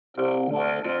The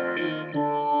weather in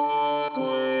Brooklyn.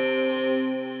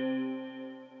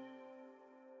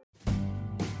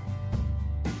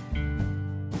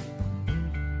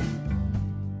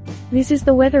 This is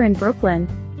the weather in Brooklyn.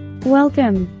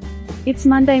 Welcome. It's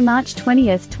Monday, March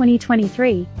 20th,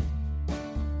 2023.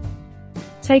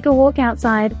 Take a walk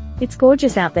outside, it's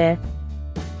gorgeous out there.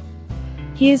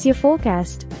 Here's your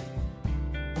forecast.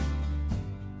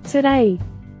 Today,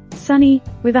 sunny,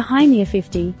 with a high near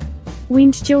 50.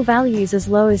 Wind chill values as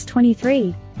low as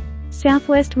 23.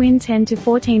 Southwest wind 10 to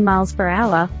 14 miles per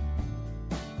hour.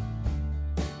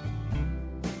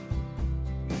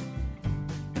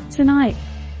 Tonight,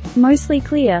 mostly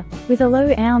clear, with a low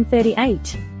around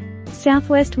 38.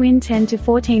 Southwest wind 10 to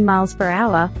 14 miles per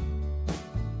hour.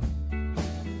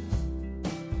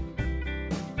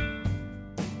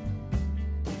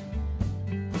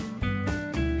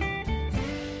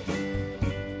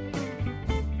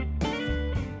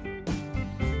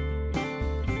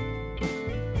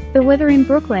 The Weather in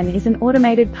Brooklyn is an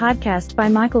automated podcast by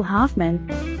Michael Hoffman.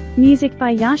 Music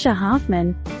by Yasha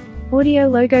Hoffman. Audio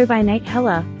logo by Nate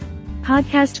Heller.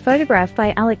 Podcast photograph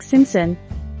by Alex Simpson.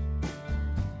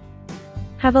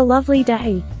 Have a lovely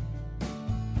day.